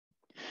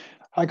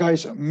Hi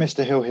guys,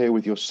 Mr. Hill here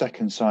with your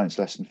second science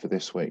lesson for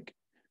this week.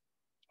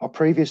 Our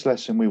previous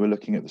lesson, we were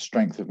looking at the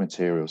strength of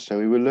materials. So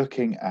we were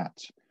looking at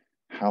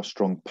how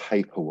strong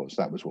paper was.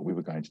 That was what we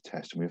were going to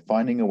test, and we were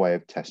finding a way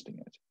of testing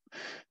it.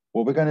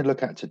 What we're going to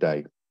look at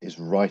today is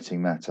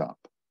writing that up.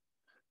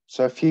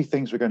 So a few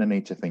things we're going to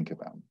need to think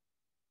about.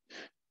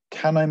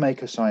 Can I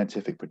make a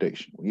scientific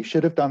prediction? Well, you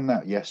should have done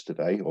that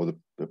yesterday or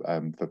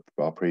for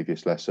our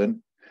previous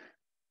lesson.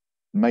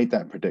 Made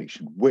that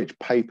prediction. Which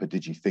paper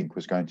did you think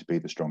was going to be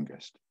the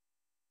strongest?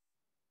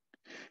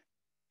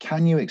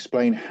 Can you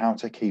explain how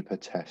to keep a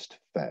test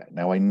fair?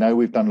 Now, I know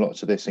we've done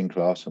lots of this in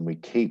class and we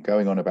keep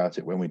going on about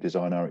it when we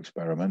design our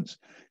experiments.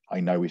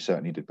 I know we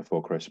certainly did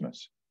before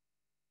Christmas.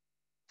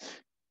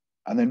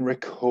 And then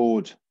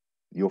record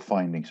your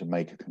findings and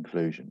make a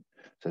conclusion.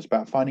 So it's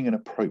about finding an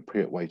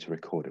appropriate way to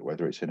record it,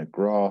 whether it's in a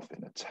graph,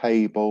 in a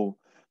table,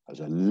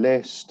 as a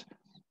list.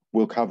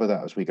 We'll cover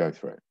that as we go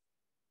through it.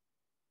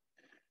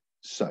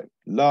 So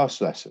last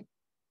lesson,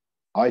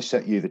 I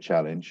set you the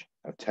challenge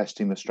of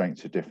testing the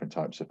strengths of different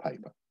types of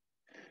paper.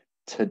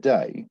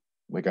 Today,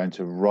 we're going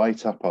to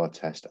write up our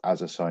test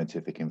as a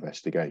scientific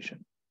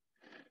investigation.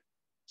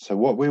 So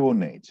what we will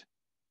need,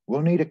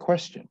 we'll need a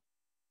question.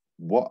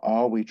 What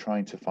are we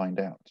trying to find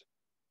out?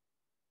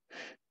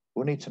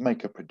 We'll need to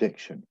make a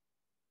prediction.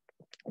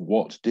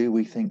 What do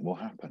we think will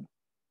happen?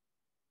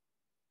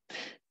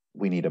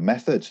 We need a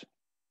method.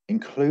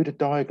 Include a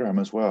diagram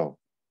as well.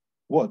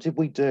 What did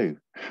we do?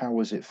 How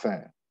was it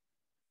fair?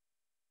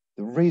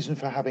 The reason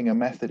for having a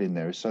method in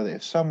there is so that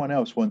if someone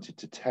else wanted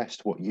to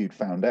test what you'd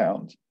found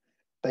out,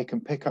 they can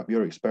pick up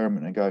your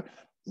experiment and go,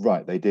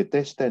 right, they did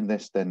this, then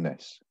this, then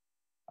this.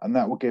 And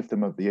that will give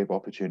them the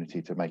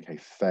opportunity to make a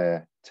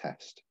fair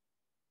test.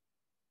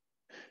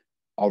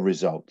 Our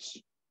results.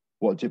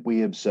 What did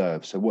we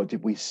observe? So what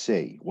did we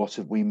see? What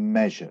have we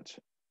measured?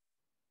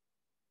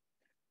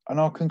 And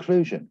our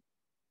conclusion.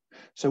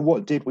 So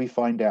what did we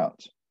find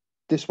out?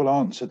 This will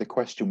answer the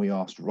question we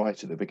asked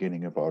right at the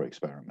beginning of our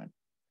experiment.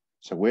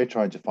 So we're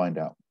trying to find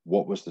out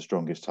what was the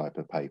strongest type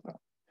of paper.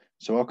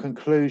 So our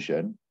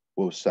conclusion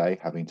will say,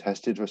 having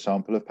tested a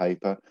sample of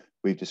paper,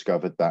 we've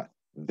discovered that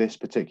this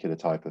particular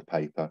type of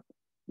paper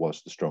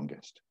was the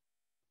strongest.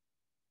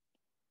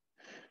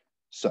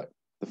 So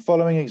the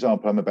following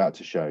example I'm about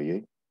to show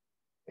you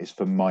is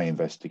for my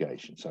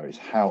investigation. So it's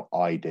how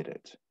I did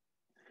it.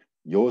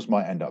 Yours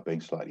might end up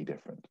being slightly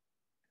different.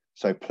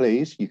 So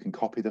please, you can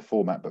copy the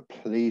format, but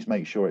please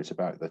make sure it's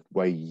about the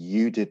way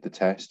you did the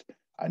test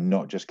and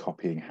not just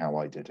copying how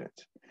I did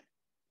it.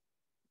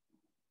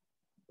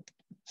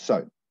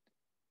 So,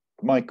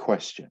 my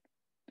question.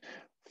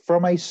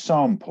 From a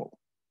sample,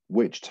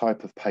 which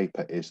type of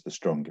paper is the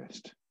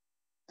strongest?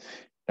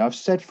 Now, I've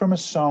said from a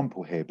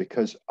sample here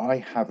because I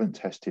haven't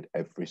tested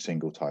every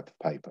single type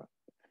of paper.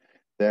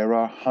 There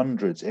are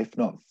hundreds, if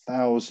not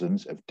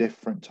thousands, of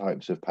different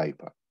types of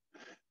paper.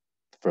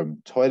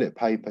 From toilet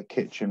paper,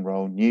 kitchen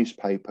roll,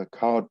 newspaper,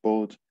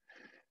 cardboard,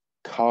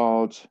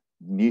 card,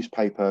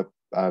 newspaper,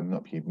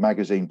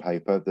 magazine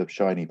paper, the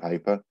shiny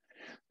paper.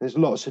 There's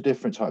lots of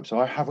different types. So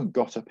I haven't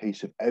got a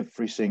piece of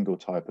every single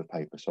type of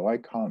paper, so I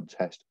can't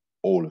test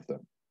all of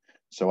them.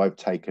 So I've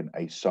taken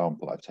a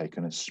sample. I've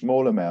taken a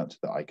small amount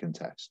that I can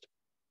test.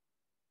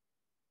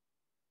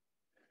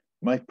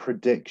 My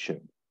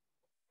prediction.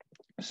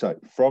 So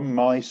from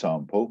my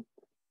sample,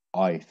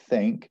 I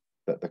think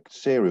that the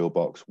cereal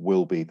box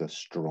will be the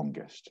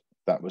strongest.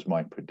 That was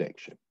my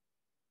prediction.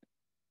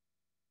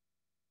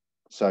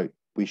 So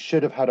we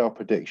should have had our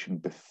prediction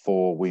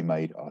before we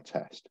made our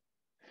test.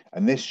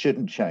 And this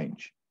shouldn't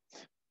change.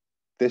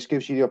 This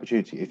gives you the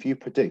opportunity. If you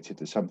predicted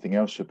that something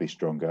else would be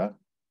stronger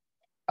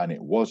and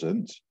it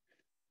wasn't,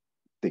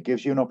 it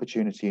gives you an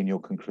opportunity in your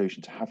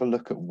conclusion to have a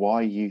look at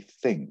why you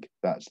think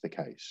that's the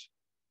case,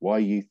 why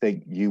you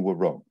think you were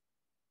wrong.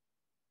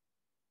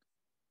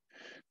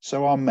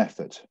 So our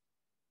method.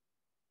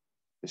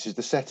 This is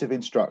the set of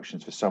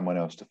instructions for someone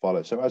else to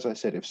follow. So as I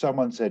said, if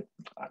someone said,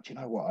 oh, do you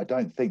know what, I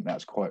don't think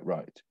that's quite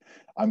right,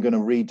 I'm going to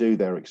redo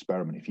their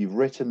experiment. If you've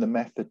written the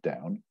method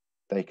down,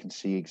 they can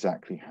see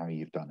exactly how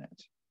you've done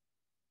it.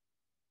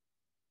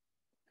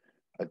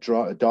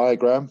 A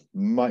diagram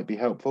might be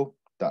helpful.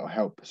 That will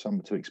help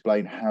someone to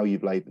explain how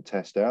you've laid the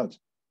test out.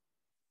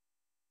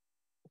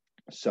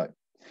 So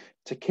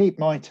to keep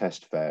my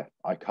test fair,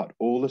 I cut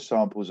all the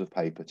samples of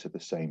paper to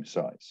the same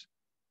size.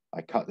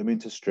 I cut them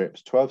into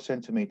strips 12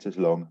 centimeters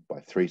long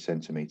by 3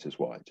 centimeters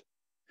wide.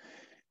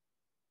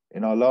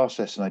 In our last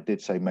lesson, I did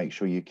say make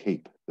sure you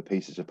keep the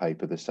pieces of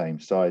paper the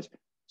same size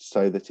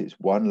so that it's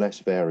one less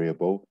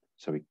variable,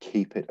 so we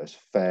keep it as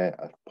fair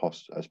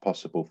as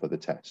possible for the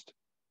test.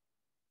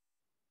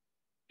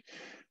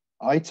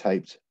 I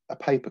taped a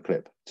paper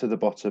clip to the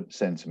bottom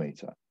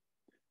centimeter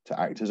to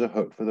act as a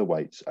hook for the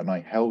weights, and I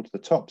held the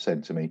top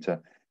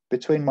centimeter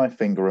between my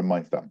finger and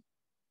my thumb.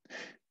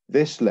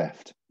 This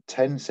left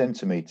 10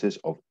 centimeters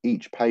of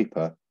each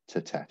paper to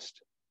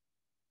test.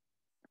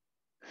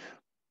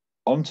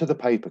 Onto the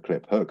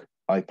paperclip hook,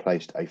 I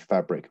placed a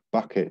fabric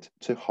bucket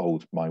to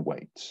hold my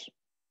weights.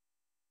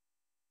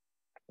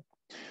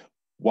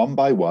 One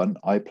by one,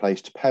 I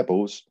placed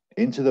pebbles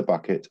into the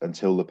bucket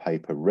until the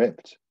paper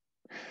ripped.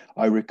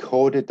 I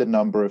recorded the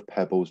number of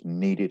pebbles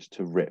needed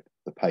to rip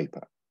the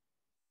paper.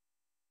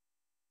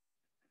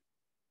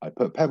 I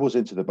put pebbles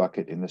into the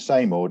bucket in the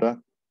same order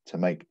to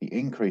make the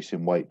increase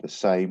in weight the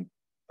same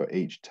for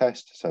each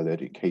test so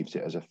that it keeps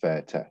it as a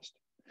fair test.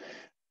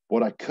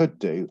 What I could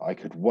do, I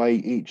could weigh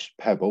each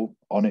pebble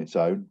on its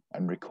own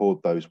and record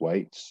those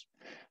weights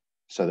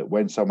so that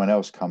when someone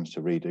else comes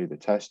to redo the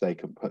test, they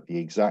can put the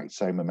exact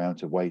same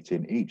amount of weight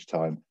in each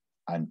time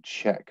and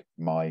check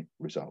my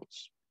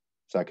results.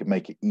 So I could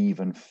make it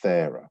even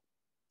fairer.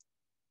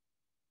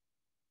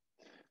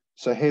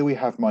 So here we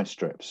have my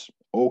strips,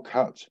 all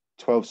cut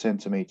 12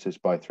 centimeters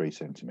by 3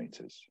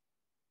 centimeters.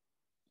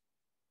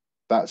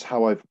 That's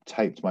how I've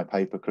taped my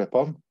paper clip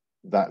on.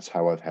 That's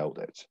how I've held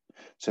it.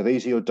 So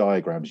these are your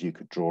diagrams you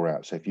could draw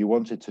out. So if you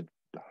wanted to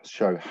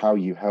show how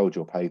you held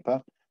your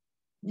paper,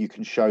 you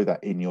can show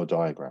that in your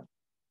diagram.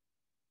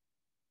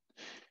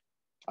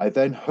 I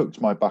then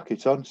hooked my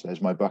bucket on. So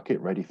there's my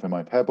bucket ready for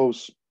my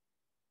pebbles.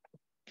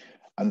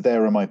 And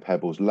there are my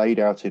pebbles laid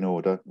out in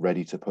order,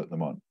 ready to put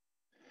them on.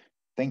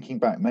 Thinking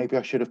back, maybe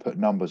I should have put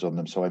numbers on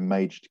them so I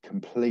made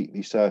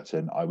completely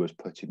certain I was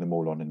putting them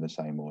all on in the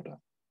same order.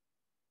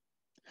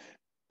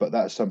 But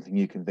that's something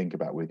you can think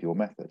about with your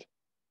method.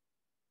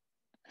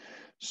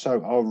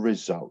 So our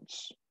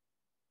results.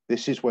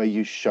 This is where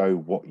you show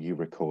what you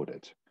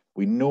recorded.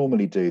 We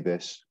normally do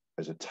this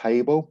as a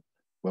table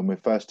when we're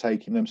first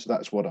taking them, so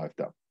that's what I've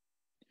done.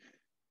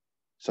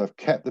 So I've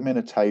kept them in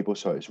a table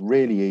so it's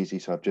really easy.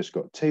 So I've just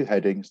got two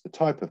headings, the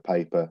type of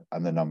paper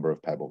and the number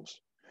of pebbles.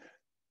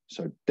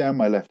 So down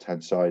my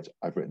left-hand side,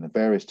 I've written the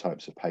various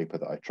types of paper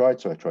that I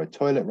tried. So I tried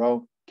toilet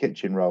roll,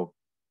 kitchen roll,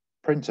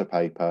 printer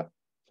paper,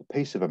 a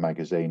piece of a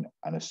magazine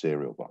and a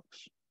cereal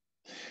box.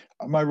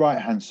 On my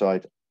right-hand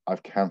side,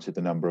 I've counted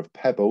the number of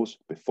pebbles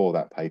before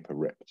that paper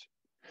ripped.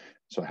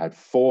 So I had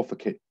 4 for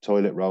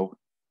toilet roll,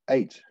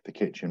 8 for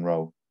kitchen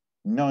roll,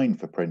 9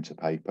 for printer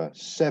paper,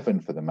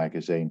 7 for the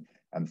magazine,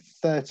 and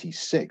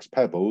 36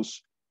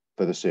 pebbles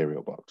for the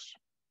cereal box.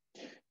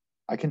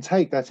 I can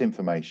take that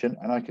information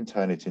and I can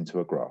turn it into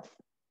a graph,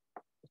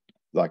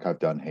 like I've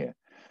done here.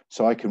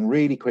 So I can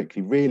really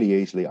quickly, really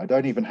easily, I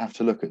don't even have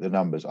to look at the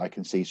numbers. I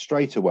can see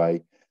straight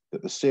away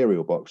that the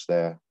cereal box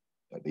there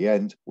at the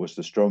end was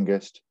the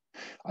strongest.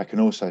 I can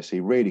also see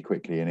really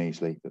quickly and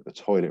easily that the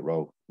toilet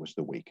roll was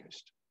the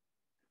weakest.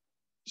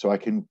 So I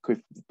can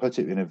put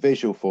it in a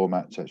visual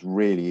format, so it's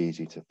really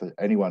easy for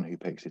anyone who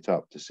picks it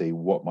up to see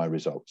what my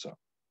results are.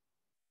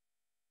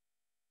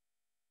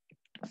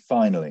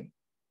 Finally,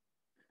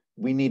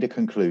 we need a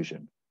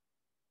conclusion.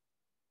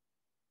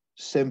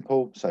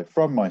 Simple. So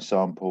from my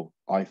sample,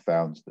 I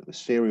found that the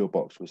cereal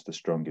box was the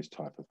strongest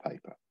type of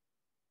paper.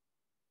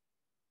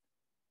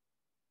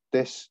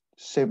 This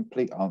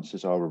simply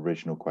answers our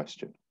original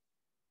question.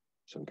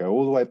 So we go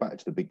all the way back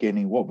to the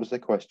beginning. What was the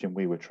question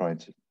we were trying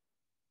to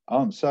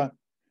answer?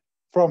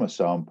 From a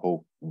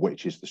sample,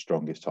 which is the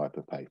strongest type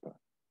of paper?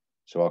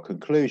 So our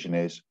conclusion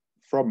is,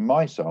 from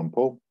my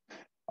sample,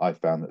 I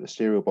found that the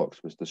cereal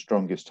box was the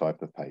strongest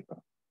type of paper.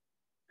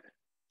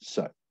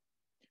 So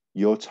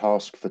your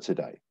task for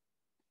today,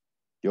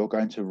 you're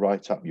going to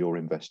write up your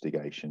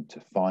investigation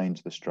to find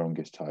the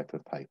strongest type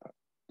of paper.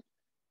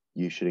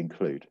 You should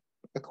include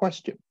a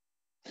question.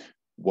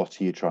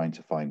 What are you trying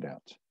to find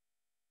out?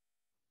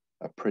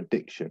 A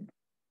prediction.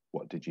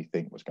 What did you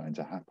think was going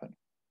to happen?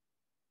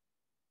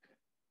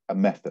 A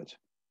method.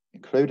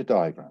 Include a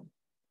diagram.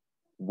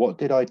 What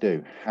did I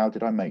do? How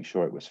did I make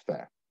sure it was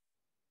fair?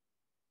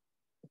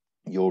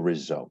 Your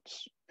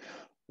results.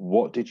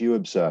 What did you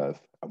observe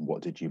and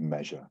what did you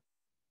measure?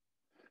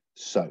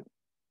 So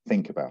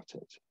think about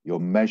it. You're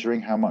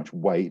measuring how much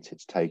weight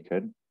it's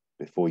taken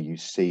before you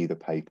see the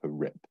paper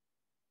rip.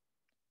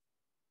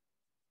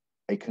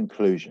 A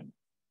conclusion.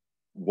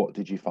 What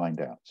did you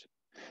find out?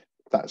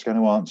 That's going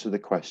to answer the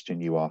question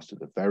you asked at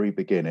the very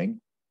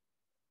beginning,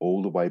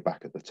 all the way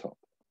back at the top.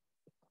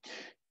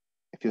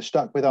 If you're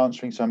stuck with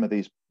answering some of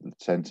these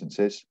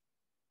sentences,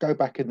 go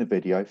back in the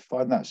video,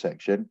 find that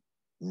section,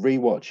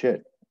 rewatch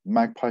it,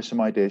 magpie some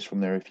ideas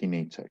from there if you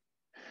need to.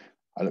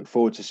 I look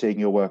forward to seeing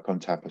your work on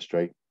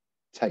Tapestry.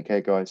 Take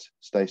care, guys.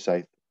 Stay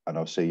safe, and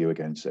I'll see you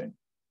again soon.